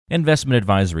Investment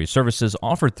advisory services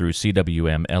offered through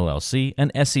CWM LLC,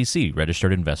 an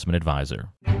SEC-registered investment advisor.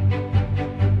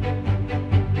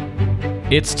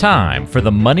 It's time for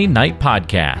the Money Night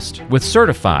Podcast with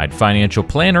certified financial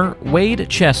planner Wade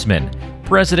Chessman,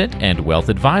 President and Wealth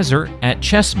Advisor at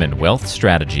Chessman Wealth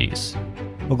Strategies.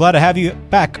 Well, glad to have you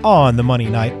back on the Money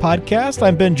Night Podcast.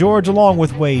 I'm Ben George, along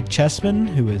with Wade Chessman,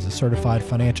 who is a certified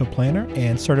financial planner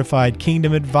and certified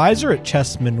Kingdom Advisor at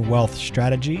Chessman Wealth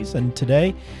Strategies. And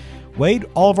today, Wade,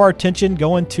 all of our attention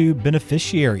going to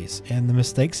beneficiaries and the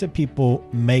mistakes that people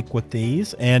make with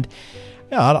these. And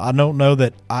I don't know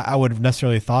that I would have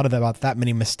necessarily thought about that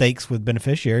many mistakes with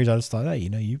beneficiaries. I just thought, hey,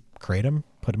 you create them,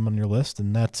 put them on your list,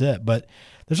 and that's it. But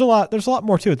there's a lot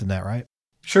more to it than that, right?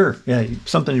 Sure. Yeah.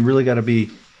 Something you really got to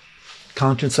be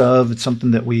conscious of. It's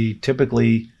something that we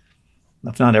typically,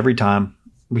 if not every time,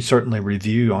 we certainly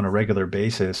review on a regular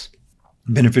basis,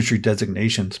 beneficiary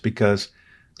designations, because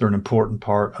they're an important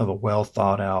part of a well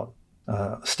thought out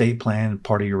estate plan,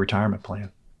 part of your retirement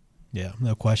plan. Yeah,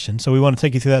 no question. So we want to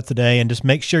take you through that today and just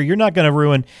make sure you're not going to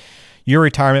ruin your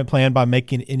retirement plan by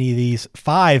making any of these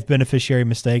 5 beneficiary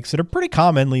mistakes that are pretty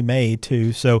commonly made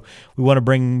too. So we want to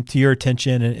bring to your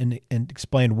attention and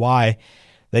explain why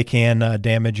they can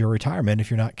damage your retirement if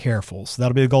you're not careful. So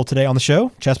that'll be the goal today on the show.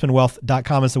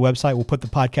 ChessmanWealth.com is the website. We'll put the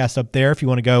podcast up there if you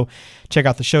want to go check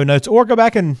out the show notes or go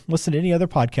back and listen to any other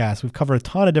podcast. We've covered a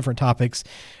ton of different topics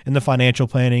in the financial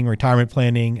planning, retirement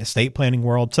planning, estate planning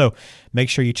world. So make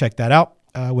sure you check that out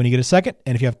when you get a second.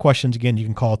 And if you have questions, again, you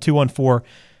can call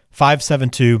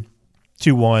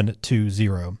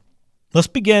 214-572-2120. Let's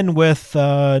begin with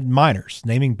minors,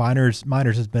 naming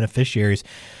minors as beneficiaries.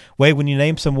 Wade, when you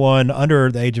name someone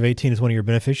under the age of 18 as one of your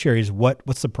beneficiaries,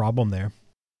 what's the problem there?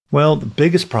 Well, the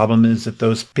biggest problem is that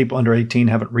those people under 18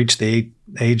 haven't reached the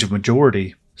age of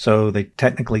majority, so they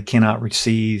technically cannot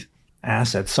receive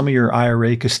assets. Some of your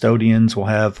IRA custodians will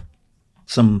have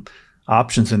some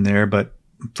options in there, but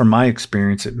from my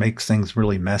experience, it makes things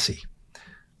really messy.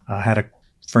 I had a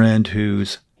friend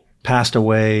who's passed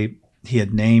away. He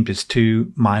had named his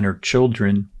 2 minor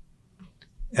children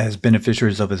as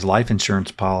beneficiaries of his life insurance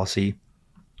policy.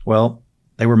 Well,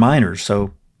 they were minors,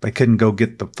 so they couldn't go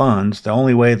get the funds. The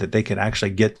only way that they could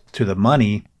actually get to the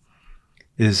money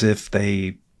is if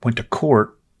they went to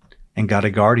court and got a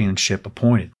guardianship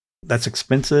appointed. That's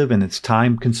expensive and it's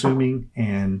time consuming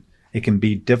and it can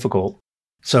be difficult.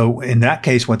 So in that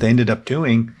case, what they ended up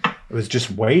doing was just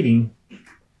waiting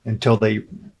until they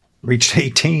reached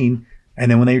 18. And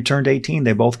then when they turned 18,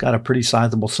 they both got a pretty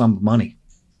sizable sum of money.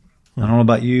 I don't know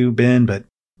about you, Ben, but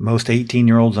most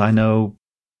 18-year-olds I know,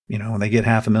 when they get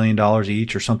 $500,000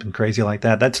 each or something crazy like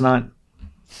that, that's not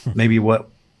maybe what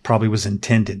probably was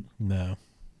intended. No.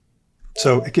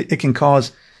 So it can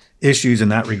cause issues in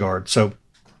that regard. So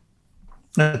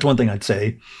that's one thing I'd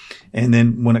say. And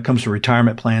then when it comes to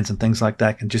retirement plans and things like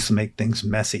that, can just make things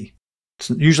messy.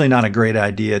 It's usually not a great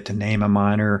idea to name a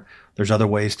minor. There's other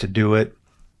ways to do it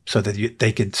so that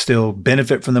they could still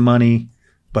benefit from the money,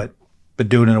 but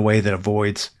do it in a way that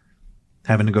avoids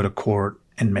having to go to court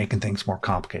and making things more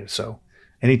complicated. So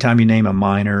anytime you name a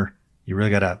minor, you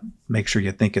really got to make sure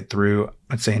you think it through.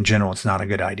 I'd say in general, it's not a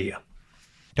good idea.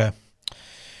 Okay.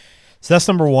 So that's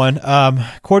number 1,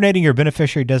 coordinating your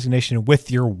beneficiary designation with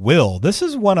your will. This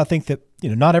is one I think that,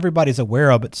 not everybody's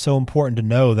aware of. It's so important to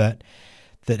know that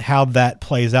how that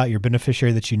plays out, your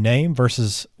beneficiary that you name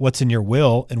versus what's in your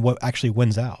will and what actually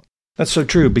wins out. That's so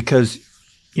true because,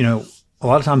 a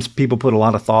lot of times people put a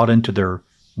lot of thought into their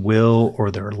will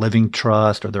or their living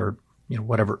trust or their,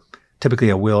 whatever, typically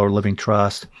a will or living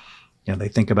trust. They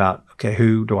think about, okay,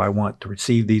 who do I want to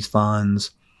receive these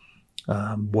funds?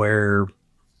 How do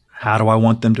I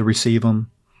want them to receive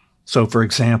them? So for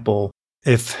example,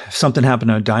 if something happened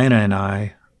to Diana and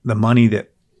I, the money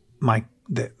that my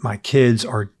kids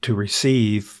are to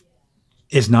receive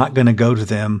is not going to go to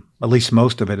them. At least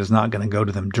most of it is not going to go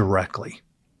to them directly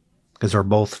because they're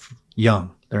both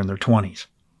young. They're in their 20s.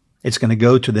 It's going to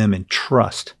go to them in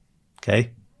trust.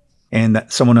 Okay. And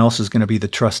that someone else is going to be the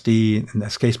trustee. In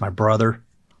this case, my brother,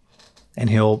 and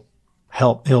he'll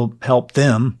help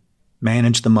them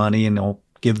manage the money and he'll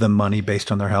give them money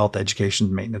based on their health,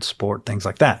 education, maintenance, support, things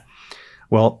like that.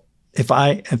 Well, if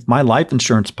my life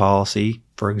insurance policy,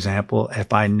 for example,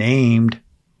 if I named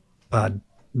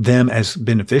them as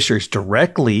beneficiaries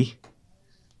directly,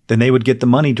 then they would get the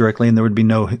money directly, and there'd be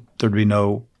no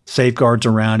safeguards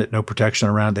around it, no protection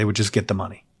around it. They would just get the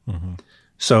money. Mm-hmm.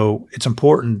 So it's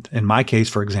important in my case,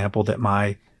 for example, that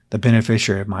the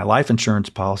beneficiary of my life insurance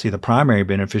policy, the primary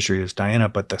beneficiary is Diana,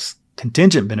 but the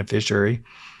contingent beneficiary,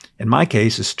 in my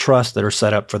case, is trusts that are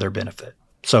set up for their benefit.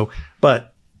 So,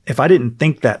 but if I didn't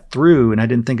think that through and I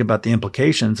didn't think about the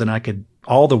implications, and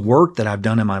all the work that I've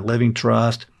done in my living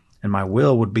trust and my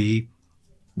will would be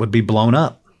blown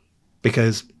up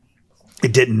because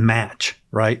it didn't match,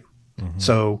 right? Mm-hmm.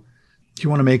 So you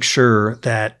want to make sure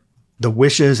that the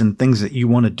wishes and things that you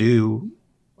want to do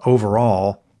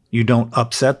overall, you don't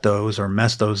upset those or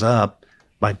mess those up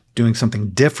by doing something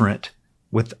different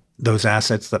with those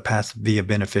assets that pass via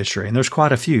beneficiary. And there's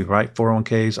quite a few, right?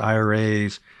 401ks,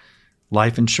 IRAs,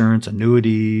 life insurance,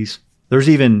 annuities. There's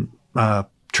even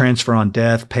transfer on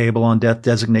death, payable on death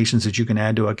designations that you can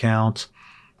add to accounts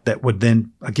that would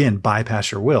then, again,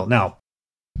 bypass your will. Now,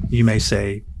 you may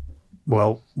say,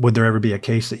 well, would there ever be a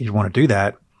case that you'd want to do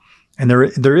that? And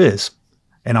there is.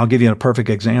 And I'll give you a perfect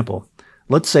example.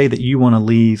 Let's say that you want to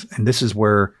leave, and this is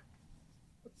where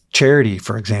charity,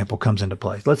 for example, comes into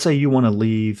play. Let's say you want to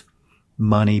leave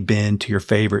money, Ben, to your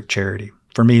favorite charity.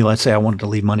 For me, let's say I wanted to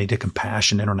leave money to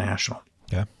Compassion International.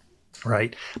 Yeah.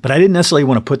 Right. But I didn't necessarily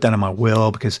want to put that in my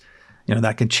will because,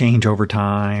 that could change over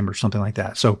time or something like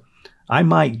that. So I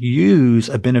might use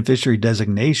a beneficiary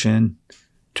designation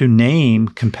to name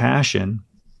Compassion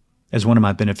as one of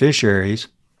my beneficiaries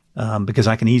because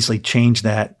I can easily change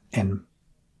that and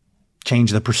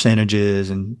change the percentages.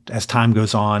 And as time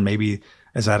goes on, maybe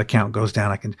as that account goes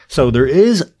down, I can. So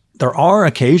there are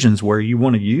occasions where you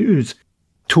want to use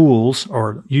tools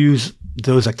or use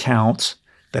those accounts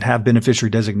that have beneficiary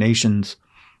designations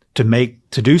to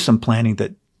do some planning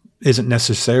that isn't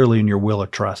necessarily in your will or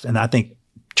trust. And I think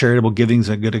charitable giving is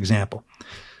a good example.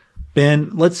 Ben,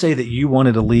 let's say that you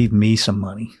wanted to leave me some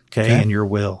money, okay, in your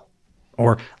will.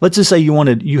 Or let's just say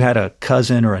you had a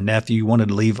cousin or a nephew you wanted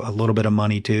to leave a little bit of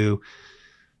money to,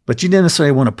 but you didn't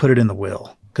necessarily want to put it in the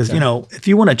will. Because, if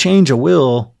you want to change a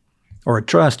will or a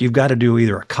trust, you've got to do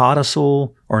either a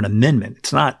codicil or an amendment.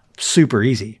 It's not super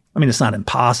easy. I mean, it's not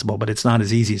impossible, but it's not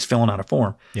as easy as filling out a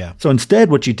form. Yeah. So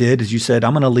instead, what you did is you said,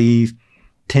 I'm going to leave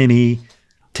Timmy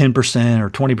 10% or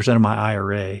 20% of my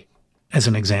IRA as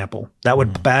an example. That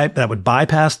would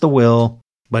bypass the will,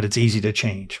 but it's easy to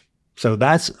change. So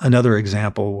that's another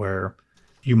example where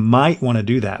you might want to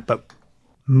do that. But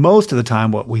most of the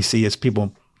time, what we see is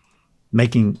people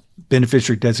making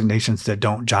beneficiary designations that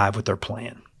don't jive with their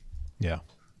plan. Yeah.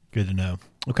 Good to know.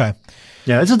 Okay.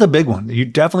 Yeah, this is the big one. You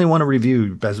definitely want to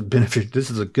review as a beneficiary.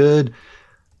 This is a good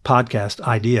podcast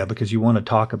idea because you want to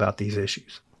talk about these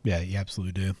issues. Yeah, you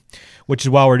absolutely do. Which is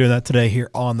why we're doing that today here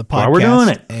on the podcast. Why we're doing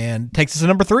it. And takes us to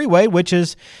number 3, Wade, which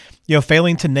is,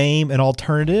 failing to name an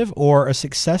alternative or a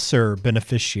successor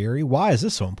beneficiary. Why is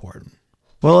this so important?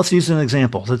 Well, let's use an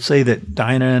example. Let's say that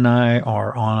Diana and I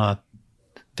are on a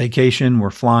vacation. We're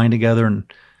flying together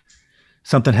and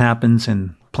something happens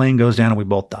and plane goes down and we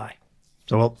both die.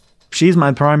 So, she's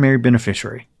my primary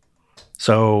beneficiary.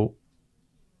 So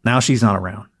now she's not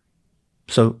around.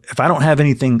 So if I don't have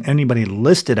anybody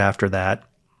listed after that,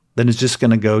 then it's just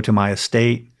going to go to my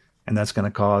estate and that's going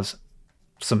to cause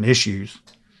some issues.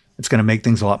 It's going to make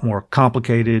things a lot more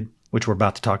complicated, which we're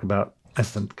about to talk about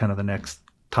as the next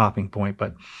topping point.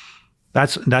 But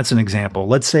that's an example.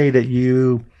 Let's say that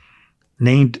you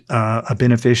named a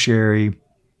beneficiary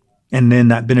and then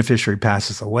that beneficiary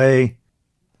passes away.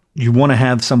 You want to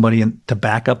have somebody to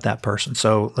back up that person.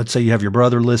 So let's say you have your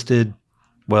brother listed.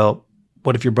 Well,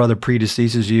 what if your brother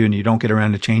predeceases you and you don't get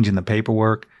around to changing the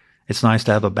paperwork? It's nice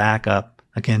to have a backup,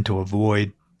 again, to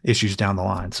avoid issues down the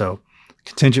line. So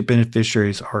contingent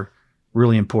beneficiaries are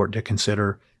really important to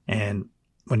consider. And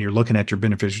when you're looking at your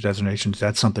beneficiary designations,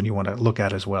 that's something you want to look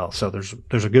at as well. So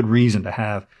there's a good reason to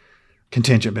have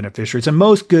contingent beneficiaries. And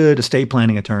most good estate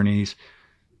planning attorneys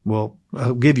will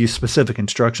give you specific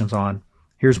instructions on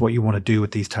here's what you want to do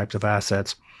with these types of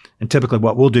assets. And typically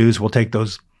what we'll do is we'll take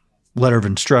those letter of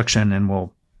instruction and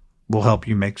we'll help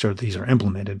you make sure these are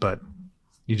implemented. But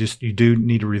you do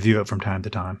need to review it from time to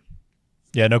time.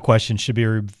 Yeah, no question. Should be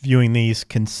reviewing these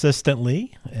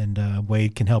consistently, and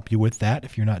Wade can help you with that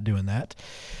if you're not doing that.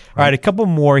 All right, a couple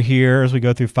more here as we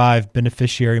go through 5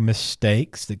 beneficiary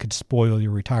mistakes that could spoil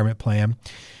your retirement plan.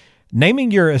 Naming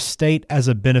your estate as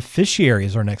a beneficiary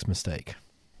is our next mistake.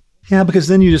 Yeah, because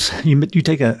then you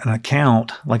take an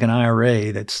account like an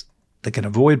IRA that can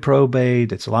avoid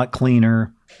probate, it's a lot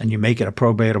cleaner, and you make it a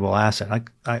probatable asset.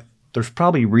 There's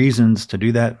probably reasons to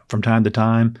do that from time to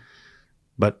time,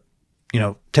 but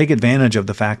take advantage of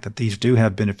the fact that these do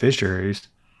have beneficiaries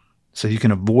so you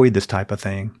can avoid this type of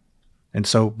thing. And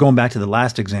so going back to the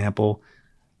last example,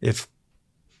 if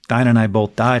Dinah and I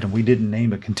both died and we didn't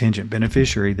name a contingent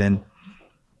beneficiary, then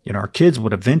our kids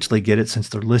would eventually get it since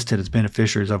they're listed as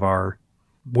beneficiaries of our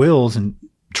wills and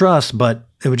trusts, but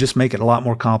it would just make it a lot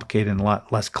more complicated and a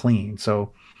lot less clean.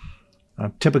 So we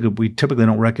typically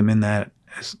don't recommend that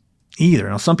either.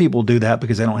 Now, some people do that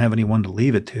because they don't have anyone to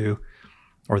leave it to,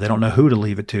 or they don't know who to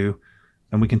leave it to,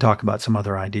 and we can talk about some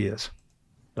other ideas.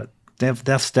 But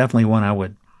that's definitely one I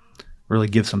would really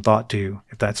give some thought to.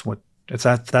 If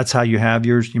that's how you have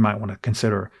yours, you might want to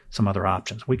consider some other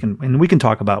options. We can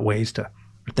talk about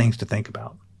things to think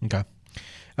about. Okay.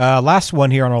 Last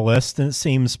one here on our list, and it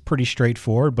seems pretty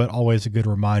straightforward, but always a good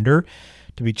reminder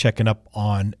to be checking up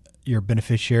on your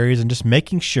beneficiaries and just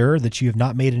making sure that you have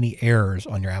not made any errors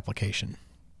on your application.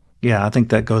 Yeah, I think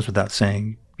that goes without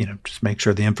saying. Just make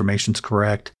sure the information's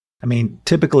correct. I mean,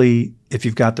 typically, if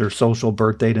you've got their social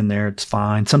birth date in there, it's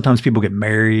fine. Sometimes people get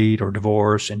married or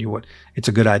divorced, and it's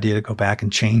a good idea to go back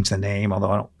and change the name,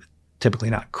 although typically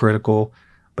not critical,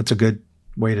 but it's a good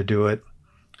way to do it.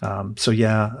 So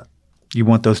yeah, you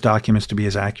want those documents to be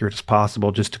as accurate as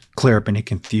possible just to clear up any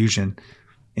confusion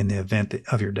in the event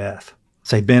of your death.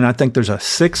 Say, Ben, I think there's a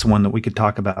sixth one that we could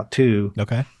talk about too.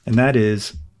 Okay. And that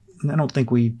is, I don't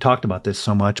think we talked about this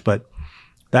so much, but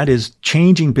that is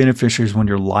changing beneficiaries when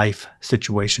your life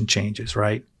situation changes,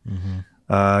 right?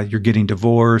 Mm-hmm. You're getting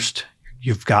divorced,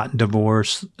 you've gotten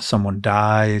divorced, someone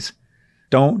dies.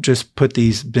 Don't just put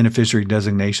these beneficiary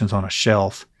designations on a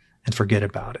shelf and forget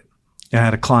about it. I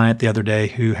had a client the other day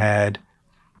who had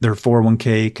their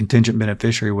 401k contingent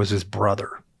beneficiary was his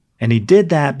brother. And he did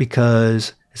that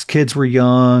because his kids were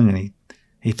young and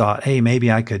he thought, hey, maybe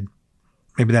that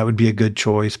would be a good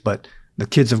choice. But the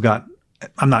kids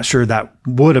I'm not sure that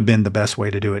would have been the best way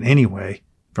to do it anyway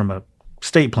from a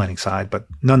estate planning side. But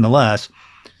nonetheless,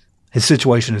 his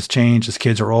situation has changed. His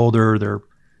kids are older.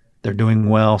 They're doing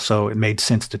well. So it made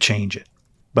sense to change it.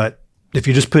 But if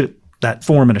you just put that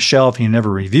form in a shelf and you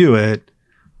never review it,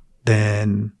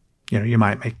 then you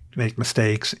might make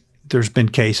mistakes. There's been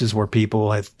cases where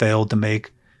people have failed to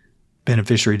make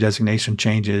beneficiary designation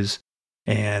changes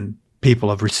and people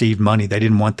have received money. They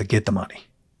didn't want to get the money.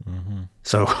 Mm-hmm.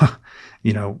 So,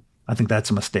 I think that's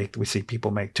a mistake that we see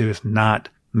people make too, is not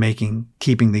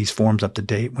keeping these forms up to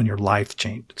date when your life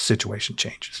situation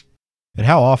changes. And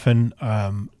how often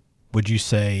would you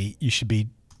say you should be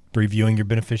reviewing your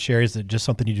beneficiaries? Is it just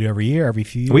something you do every year, every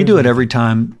few years? We do it every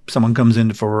time someone comes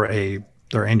in for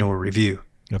their annual review.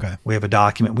 Okay. We have a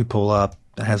document we pull up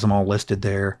that has them all listed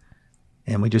there,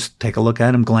 and we just take a look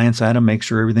at them, glance at them, make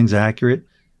sure everything's accurate,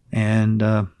 and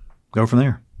go from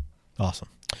there. Awesome.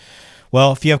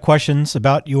 Well, if you have questions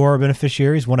about your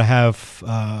beneficiaries, want to have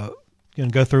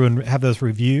go through and have those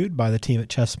reviewed by the team at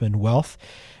Chessman Wealth,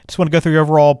 just want to go through your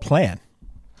overall plan,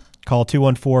 call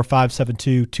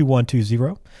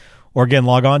 214-572-2120. Or again,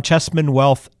 log on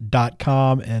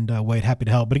chessmanwealth.com, and Wade, happy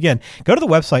to help. But again, go to the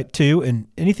website too, and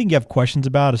anything you have questions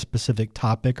about, a specific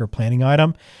topic or planning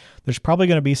item, there's probably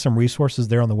going to be some resources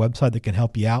there on the website that can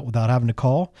help you out without having to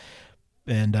call.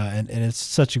 And it's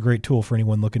such a great tool for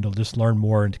anyone looking to just learn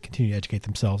more and to continue to educate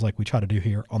themselves like we try to do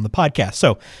here on the podcast.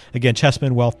 So again,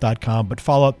 chessmanwealth.com, but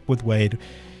follow up with Wade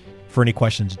for any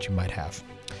questions that you might have.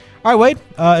 All right, Wade,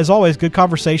 as always, good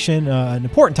conversation, an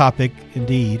important topic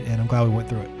indeed, and I'm glad we went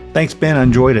through it. Thanks, Ben. I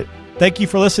enjoyed it. Thank you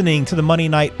for listening to the Money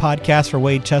Night Podcast for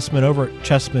Wade Chessman over at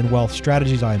Chessman Wealth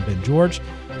Strategies. I'm Ben George.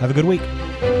 Have a good week.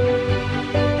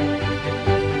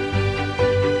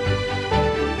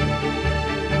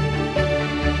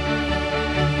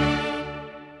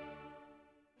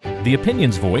 The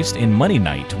opinions voiced in Money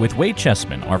Night with Wade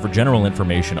Chessman are for general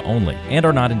information only and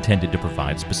are not intended to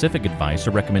provide specific advice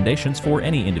or recommendations for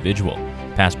any individual.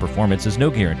 Past performance is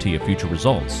no guarantee of future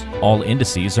results. All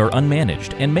indices are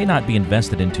unmanaged and may not be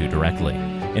invested into directly.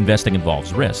 Investing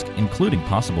involves risk, including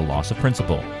possible loss of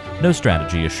principal. No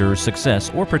strategy assures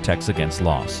success or protects against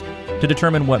loss. To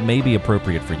determine what may be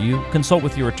appropriate for you, consult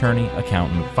with your attorney,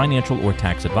 accountant, financial, or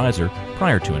tax advisor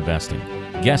prior to investing.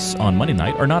 Guests on Money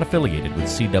Night are not affiliated with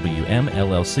CWM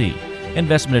LLC.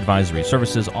 Investment advisory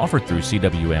services offered through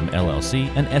CWM LLC,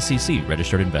 an SEC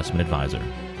registered investment advisor.